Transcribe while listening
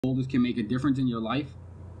Folders can make a difference in your life.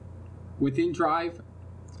 Within Drive,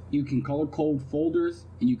 you can color code folders,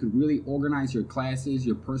 and you can really organize your classes,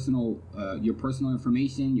 your personal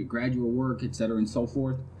information, your graduate work, etc., and so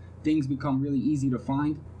forth. Things become really easy to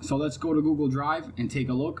find. So let's go to Google Drive and take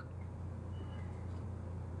a look.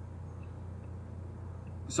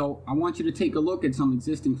 So I want you to take a look at some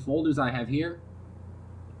existing folders I have here.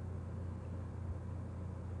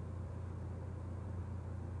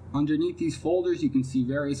 Underneath these folders, you can see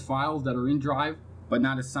various files that are in Drive, but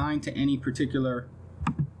not assigned to any particular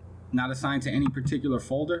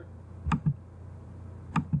folder.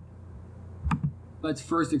 Let's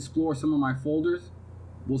first explore some of my folders.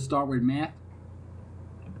 We'll start with math.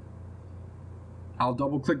 I'll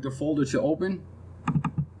double click the folder to open.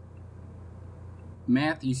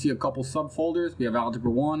 Math, you see a couple subfolders. We have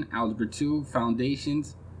Algebra 1, Algebra 2,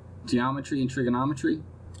 Foundations, Geometry, and Trigonometry.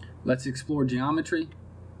 Let's explore Geometry.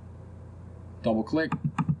 Double click.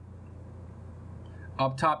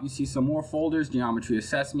 Up top you see some more folders: Geometry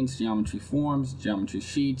Assessments, Geometry Forms, Geometry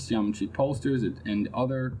Sheets, Geometry Posters, and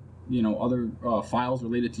other files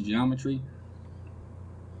related to geometry.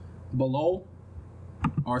 Below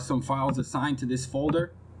are some files assigned to this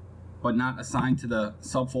folder, but not assigned to the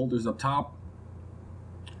subfolders up top.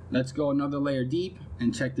 Let's go another layer deep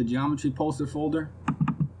and check the Geometry Poster folder.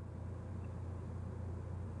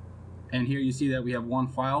 And here you see that we have one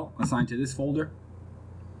file assigned to this folder.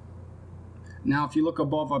 Now if you look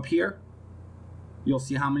above up here, you'll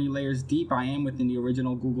see how many layers deep I am within the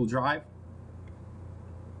original Google Drive.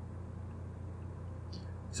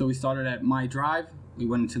 So we started at My Drive, we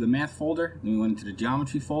went into the Math folder, then we went into the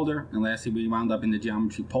Geometry folder, and lastly we wound up in the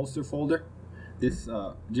Geometry Poster folder. This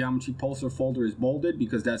Geometry Poster folder is bolded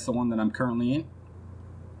because that's the one that I'm currently in.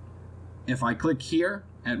 If I click here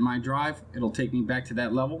at My Drive, it'll take me back to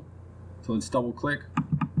that level. So let's double click.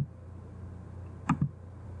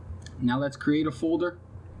 Now let's create a folder.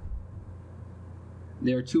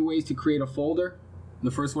 There are two ways to create a folder.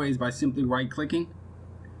 The first way is by simply right clicking.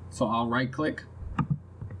 So I'll right click,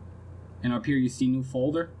 and up here you see New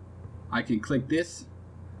Folder. I can click this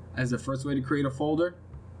as the first way to create a folder.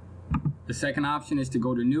 The second option is to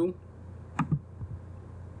go to New,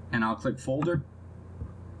 and I'll click Folder.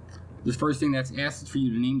 The first thing that's asked is for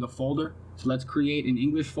you to name the folder. So let's create an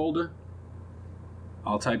English folder.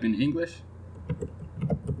 I'll type in English.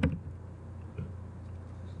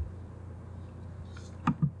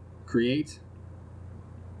 Create.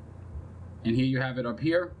 And here you have it up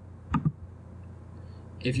here.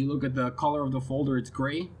 If you look at the color of the folder, it's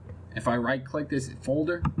gray. If I right click this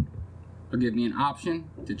folder, it'll give me an option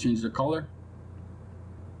to change the color.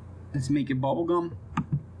 Let's make it bubblegum.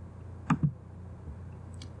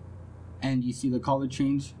 And you see the color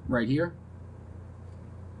change right here.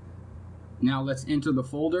 Now let's enter the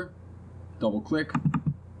folder. Double click.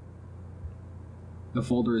 The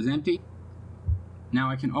folder is empty. Now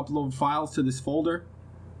I can upload files to this folder.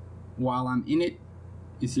 While I'm in it,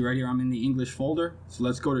 you see right here I'm in the English folder. So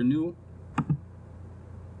let's go to New,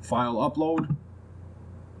 File Upload,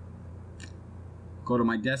 go to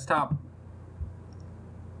my desktop,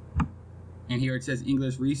 and here it says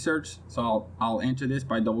English Research. So I'll enter this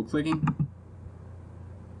by double clicking.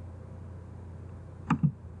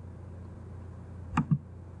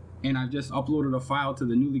 And I've just uploaded a file to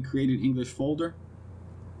the newly created English folder.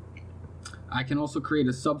 I can also create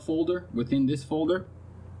a subfolder within this folder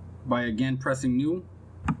by again pressing New,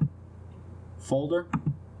 Folder.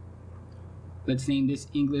 Let's name this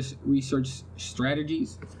English Research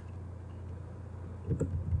Strategies.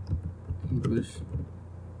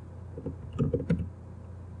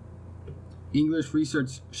 English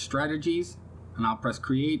Research Strategies, and I'll press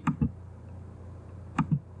Create.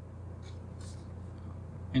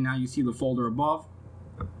 And now you see the folder above.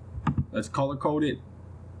 Let's color code it.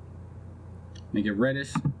 Make it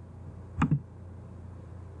reddish.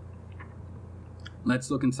 Let's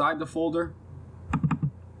look inside the folder.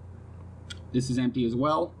 This is empty as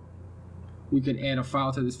well. We could add a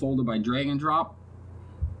file to this folder by drag and drop.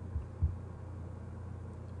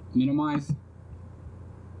 Minimize.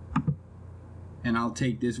 And I'll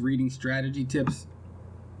take this reading strategy tips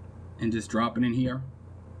and just drop it in here.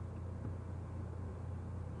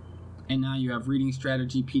 And now you have reading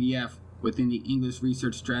strategy PDF within the English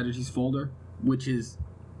Research Strategies folder, which is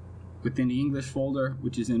within the English folder,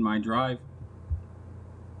 which is in my Drive.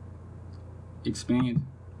 Expand.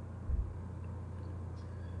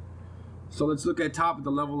 So let's look at top at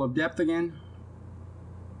the level of depth again.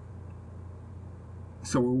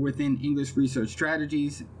 So we're within English Research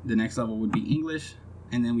Strategies. The next level would be English,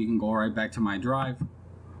 and then we can go right back to my Drive.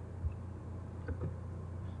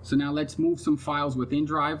 So now let's move some files within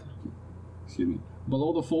Drive.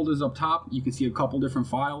 Below the folders up top, you can see a couple different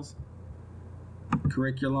files.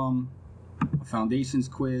 Curriculum, a foundations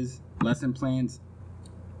quiz, lesson plans.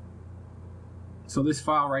 So this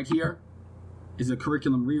file right here is a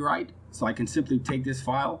curriculum rewrite. So I can simply take this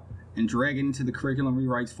file and drag it into the curriculum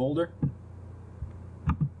rewrites folder.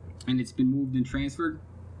 And it's been moved and transferred.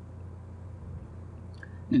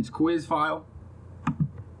 And it's quiz file.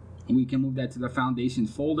 And we can move that to the foundations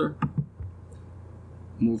folder.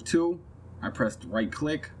 Move to. I pressed right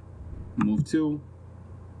click. Move to.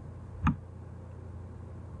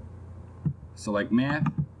 Select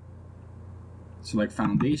math. Select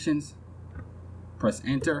foundations. Press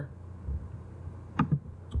enter.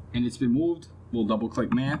 And it's been moved. We'll double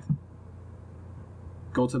click math.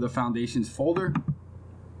 Go to the foundations folder.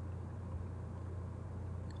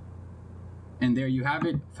 And there you have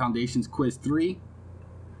it, Foundations Quiz 3.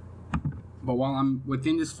 But while I'm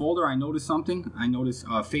within this folder, I noticed something. I noticed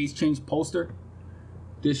a phase change poster.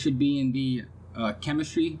 This should be in the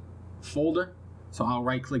chemistry folder. So I'll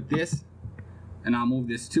right click this and I'll move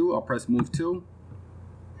this to. I'll press move to.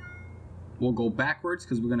 We'll go backwards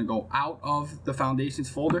because we're going to go out of the foundations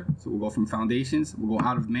folder. So we'll go from foundations, we'll go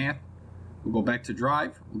out of math, we'll go back to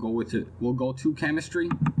drive, we'll go to chemistry.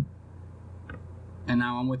 And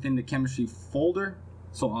now I'm within the chemistry folder,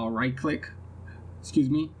 so I'll right click,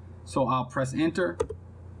 so I'll press enter,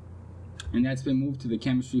 and that's been moved to the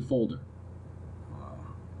chemistry folder.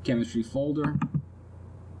 Chemistry folder.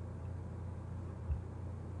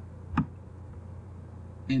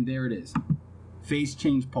 And there it is, phase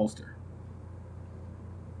change poster.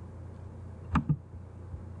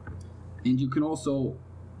 And you can also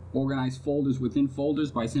organize folders within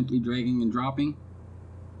folders by simply dragging and dropping.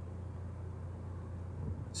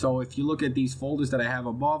 So if you look at these folders that I have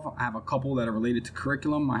above, I have a couple that are related to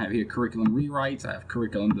curriculum. I have here curriculum rewrites, I have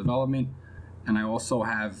curriculum development, and I also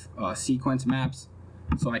have sequence maps.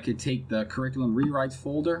 So I could take the curriculum rewrites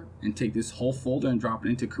folder and take this whole folder and drop it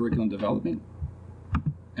into curriculum development.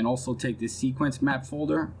 And also take this sequence map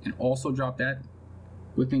folder and also drop that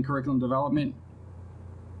within curriculum development.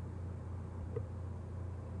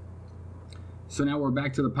 So now we're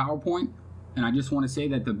back to the PowerPoint, and I just want to say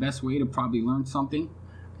that the best way to probably learn something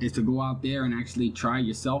is to go out there and actually try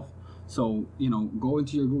yourself. So, go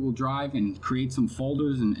into your Google Drive and create some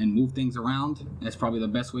folders and move things around. That's probably the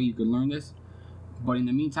best way you could learn this. But in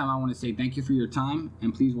the meantime, I want to say thank you for your time,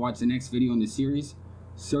 and please watch the next video in the series.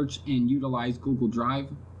 Search and utilize Google Drive